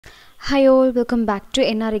Hi all, welcome back to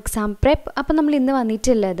NRExamPrep. അപ്പോൾ നമ്മൾ ഇന്ന്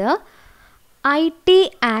വന്നിട്ടുള്ളത് IT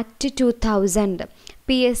Act 2000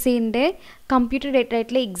 PSCന്റെ കമ്പ്യൂട്ടർ ഡേറ്റഡ്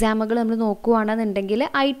ആയിട്ടുള്ള എക്സാമുകൾ നമ്മൾ നോക്കുകയാണെന്നുണ്ടെങ്കിൽ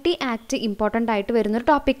IT Act ഇമ്പോർട്ടൻ്റ് ആയിട്ട് വരുന്നൊരു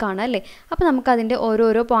ടോപ്പിക്കാണ് അല്ലേ. അപ്പോൾ നമുക്ക് അതിൻ്റെ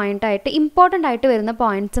ഓരോരോ പോയിൻ്റായിട്ട് ഇമ്പോർട്ടൻ്റ് ആയിട്ട് വരുന്ന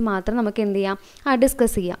പോയിൻറ്റ്സ് മാത്രം നമുക്ക് എന്ത് ചെയ്യാം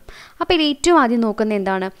ഡിസ്കസ് ചെയ്യാം. അപ്പോൾ ഇതിൽ ഏറ്റവും ആദ്യം നോക്കുന്നത്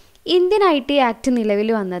എന്താണ്, ഇന്ത്യൻ IT Act നിലവിൽ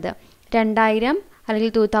വന്നത് 2000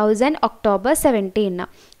 അല്ലെങ്കിൽ 2000 October 17.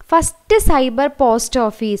 First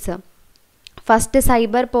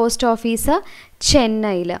cyber post office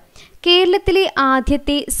ചെന്നൈയിൽ. കേരളത്തിലെ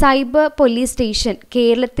ആദ്യത്തെ സൈബർ പോലീസ്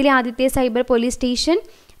സ്റ്റേഷൻ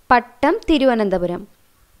പട്ടം തിരുവനന്തപുരം.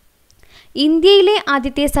 ഇന്ത്യയിലെ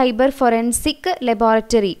ആദ്യത്തെ സൈബർ ഫോറൻസിക്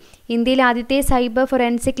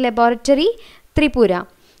ലബോറട്ടറി ത്രിപുര.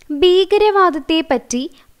 ഭീകരവാദത്തെ പറ്റി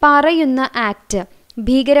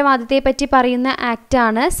പറയുന്ന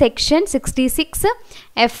ആക്റ്റാണ് സെക്ഷൻ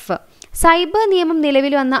 66F. സൈബർ നിയമം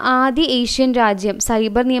നിലവിൽ വന്ന ആദ്യ ഏഷ്യൻ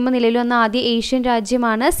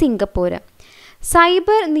രാജ്യമാണ് സിംഗപ്പൂർ.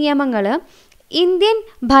 സൈബർ നിയമങ്ങൾ ഇന്ത്യൻ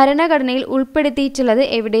ഭരണഘടനയിൽ ഉൾപ്പെടുത്തിയിട്ടുള്ളത്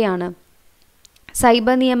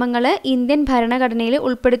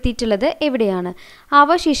എവിടെയാണ്?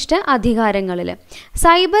 അവശിഷ്ട അധികാരങ്ങളിൽ.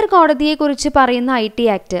 സൈബർ കോടതിയെക്കുറിച്ച് പറയുന്ന IT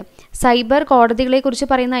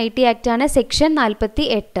ആക്റ്റാണ് സെക്ഷൻ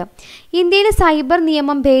 48. ഇന്ത്യയിൽ സൈബർ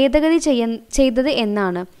നിയമം ഭേദഗതി ചെയ്തത്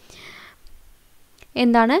എന്നാണ്?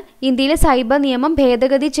 ഇന്ത്യയിലെ സൈബർ നിയമം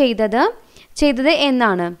ഭേദഗതി ചെയ്തത്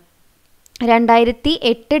എന്നാണ്?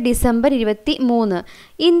 2008 ഡിസംബർ 23.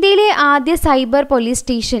 ഇന്ത്യയിലെ ആദ്യ സൈബർ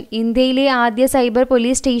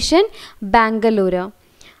പോലീസ് സ്റ്റേഷൻ ബാംഗ്ലൂര്.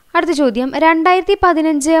 അടുത്ത ചോദ്യം,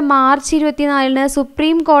 2015 മാർച്ച് 24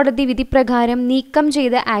 സുപ്രീം കോടതി വിധി പ്രകാരം നീക്കം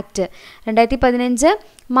ചെയ്ത ആക്ട്. 2015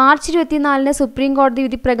 മാർച്ച് 24 സുപ്രീം കോടതി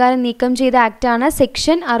വിധി പ്രകാരം നീക്കം ചെയ്ത ആക്ടാണ്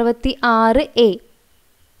സെക്ഷൻ 66A.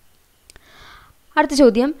 അടുത്ത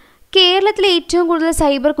ചോദ്യം, കേരളത്തിലെ ഏറ്റവും കൂടുതൽ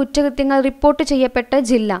സൈബർ കുറ്റകൃത്യങ്ങൾ റിപ്പോർട്ട്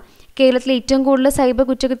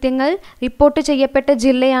ചെയ്യപ്പെട്ട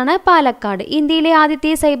ജില്ലയാണ് പാലക്കാട്. ഇന്ത്യയിലെ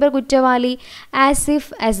ആദ്യത്തെ സൈബർ കുറ്റവാളി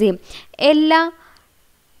ആസിഫ് അസീം.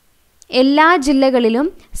 എല്ലാ ജില്ലകളിലും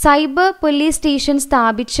സൈബർ പോലീസ് സ്റ്റേഷൻ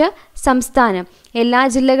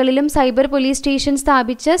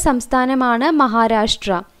സ്ഥാപിച്ച സംസ്ഥാനമാണ്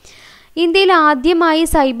മഹാരാഷ്ട്ര. ഇന്ത്യയിൽ ആദ്യമായി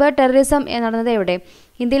സൈബർ ടെററിസം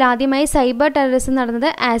നടന്നത്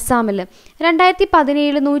ആസാമിൽ.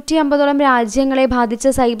 2017 150ഓളം രാജ്യങ്ങളെ ബാധിച്ച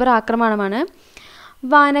സൈബർ ആക്രമണമാണ്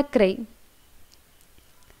വാനക്രൈ.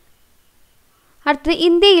 അടുത്തത്,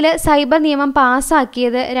 ഇന്ത്യയിൽ സൈബർ നിയമം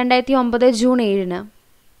പാസ്സാക്കിയത് 2009 ജൂൺ 7.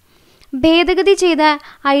 ഭേദഗതി ചെയ്ത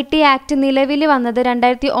IT ആക്ട് നിലവിൽ വന്നത്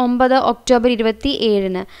 2009 ഒക്ടോബർ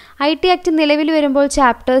 27. IT ആക്ട് നിലവിൽ വരുമ്പോൾ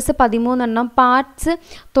ചാപ്റ്റേഴ്സ് 13, പാർട്സ്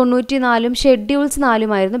 94, ഷെഡ്യൂൾസ്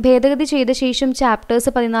 4 ഭേദഗതി ചെയ്ത ശേഷം ചാപ്റ്റേഴ്സ്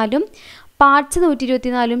 14, പാർട്സ്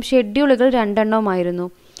 124, ഷെഡ്യൂളുകൾ 2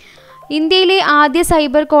 ഇന്ത്യയിലെ ആദ്യ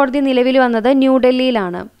സൈബർ കോടതി നിലവിൽ വന്നത്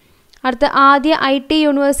ന്യൂഡൽഹിയിലാണ്. അടുത്ത, ആദ്യ IT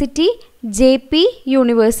യൂണിവേഴ്സിറ്റി JP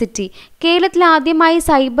യൂണിവേഴ്സിറ്റി. കേരളത്തിൽ ആദ്യമായി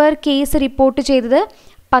സൈബർ കേസ് റിപ്പോർട്ട് ചെയ്തത്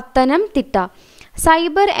പത്തനംതിട്ട.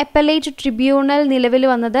 സൈബർ അപ്പലേറ്റ് ട്രിബ്യൂണൽ നിലവിൽ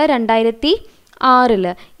വന്നത്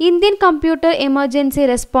 2006. Indian computer emergency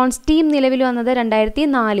response team നിലവിൽ വന്നത്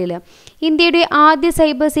 2004. ഇന്ത്യയുടെ ആദ്യ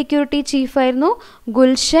സൈബർ സെക്യൂരിറ്റി ചീഫായിരുന്നു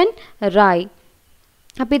ഗുൽഷൻ റായ്.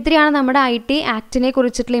 അപ്പോൾ ഇത്രയാണ് നമ്മുടെ IT ആക്ടിനെ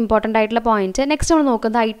കുറിച്ചിട്ടുള്ള ഇമ്പോർട്ടൻ്റ് ആയിട്ടുള്ള പോയിന്റ്. നെക്സ്റ്റ് നമ്മൾ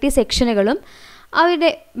നോക്കുന്നത് IT സെക്ഷനുകളും അവരുടെ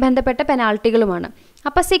ബന്ധപ്പെട്ട പെനാൽറ്റികളുമാണ്.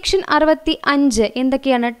 അപ്പോൾ സെക്ഷൻ 65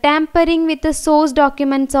 എന്തൊക്കെയാണ്? Tampering with source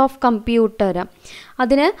documents of computer.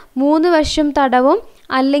 അതിന് 3 വർഷം തടവും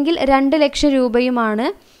അല്ലെങ്കിൽ 2 ലക്ഷം രൂപയുമാണ്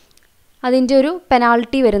അതിൻ്റെ ഒരു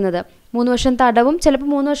പെനാൽറ്റി വരുന്നത്. 3 വർഷം തടവും, ചിലപ്പോൾ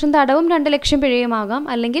 3 വർഷം തടവും 2 ലക്ഷം പിഴയുമാകാം,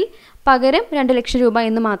 അല്ലെങ്കിൽ പകരം 2 ലക്ഷം രൂപ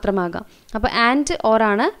എന്ന് മാത്രമാകാം. അപ്പോൾ ആൻഡ് ഓർ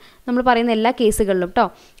ആണ് നമ്മൾ പറയുന്ന എല്ലാ കേസുകളിലും കേട്ടോ.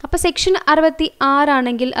 അപ്പോൾ സെക്ഷൻ 66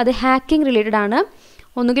 ആണെങ്കിൽ അത് ഹാക്കിംഗ് റിലേറ്റഡ് ആണ്.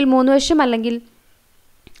 ഒന്നുകിൽ 3 വർഷം അല്ലെങ്കിൽ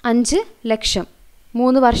 5 ലക്ഷം.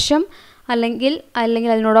 3 വർഷം അല്ലെങ്കിൽ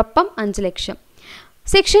അതിനോടൊപ്പം 5 ലക്ഷം.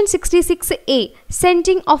 Section 66A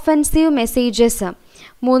sending offensive messages,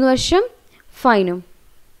 3 വർഷം ഫൈനും.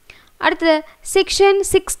 അടുത്തത് section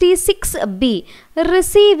 66B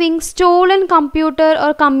receiving stolen computer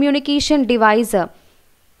or communication device,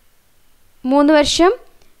 3 വർഷം,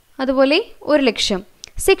 അതുപോലെ 1 ലക്ഷം.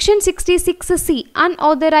 Section 66C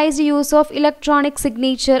unauthorised use of electronic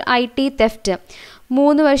signature IT theft,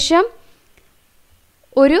 3 വർഷം,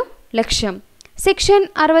 1 ലക്ഷം. Section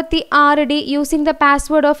 66D using the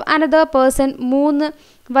password of another person, 3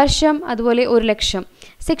 വർഷം, അതുപോലെ 1 ലക്ഷം.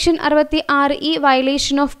 Section 66E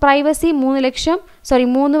violation of privacy, 3 വർഷം,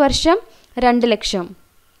 2 ലക്ഷം.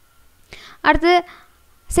 അടുത്തത്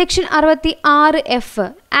section 66F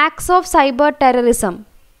acts of cyber terrorism,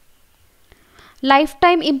 life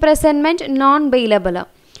time imprisonment non bailable.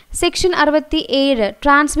 Section 67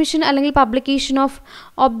 transmission അല്ലെങ്കിൽ publication of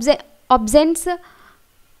ഒബ്സെൻസ്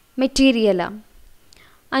material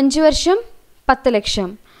 5 വർഷം 10 ലക്ഷം.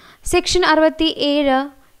 Section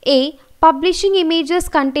 67A publishing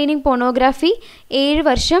images containing pornography 7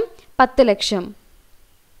 വർഷം 10 ലക്ഷം.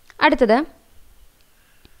 അടുത്തത്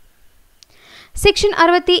section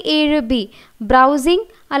 67B browsing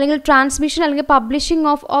അല്ലെങ്കിൽ transmission അല്ലെങ്കിൽ publishing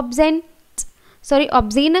of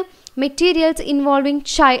obscene materials involving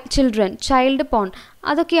children child porn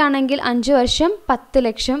അതൊക്കെയാണെങ്കിൽ 5 വർഷം 10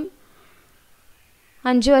 ലക്ഷം.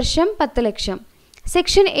 5 വർഷം 10 ലക്ഷം.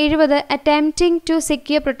 Section 70 attempting to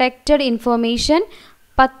secure protected information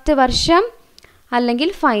 10 വർഷം അല്ലെങ്കിൽ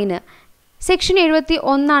ഫൈന്. സെക്ഷൻ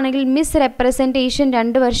 71 ആണെങ്കിൽ മിസ് റെപ്രസെൻറ്റേഷൻ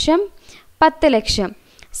 2 വർഷം 10 ലക്ഷം.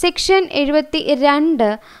 Section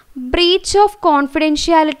 72 breach of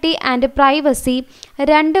confidentiality and privacy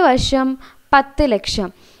 2 വർഷം 10 ലക്ഷം.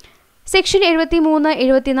 Section 73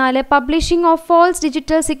 74 publishing of false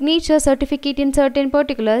digital signature certificate in certain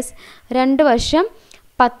particulars 2 വർഷം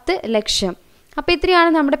 10 ലക്ഷം. അപ്പോൾ ഇത്രയാണ്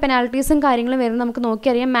നമ്മുടെ പെനാൽറ്റീസും കാര്യങ്ങളും വരുന്നത്. നമുക്ക്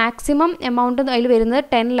നോക്കിയറിയാം മാക്സിമം എമൗണ്ട് അതിൽ വരുന്നത്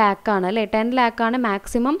 10 ലാക്കാണ് അല്ലേ. 10 ലാക്കാണ്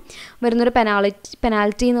മാക്സിമം വരുന്നൊരു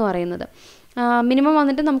പെനാൽറ്റി എന്ന് പറയുന്നത്. മിനിമം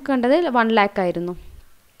വന്നിട്ട് നമുക്ക് കണ്ടത് 1 ലാക്കായിരുന്നു.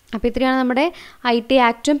 അപ്പോൾ ഇത്രയാണ് നമ്മുടെ IT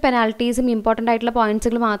ആക്റ്റും പെനാൽറ്റീസും ഇമ്പോർട്ടൻ്റ് ആയിട്ടുള്ള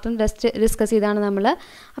പോയിൻറ്റ്സുകൾ മാത്രം ഡിസ്കസ് ചെയ്താണ് നമ്മൾ.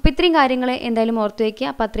 അപ്പോൾ ഇത്രയും കാര്യങ്ങൾ എന്തായാലും ഓർത്ത് വയ്ക്കുക.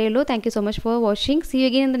 അപ്പോൾ അത്രയേ ഉള്ളൂ. Thank you so much for watching. See you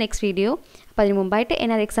again in the next video. അപ്പോൾ അതിന് മുമ്പായിട്ട്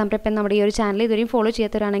NRExamPrep നമ്മുടെ ഈ ഒരു ചാനൽ ഇതുവരെയും ഫോളോ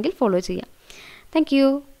ചെയ്യാത്തവരാണെങ്കിൽ ഫോളോ ചെയ്യാം. Thank you.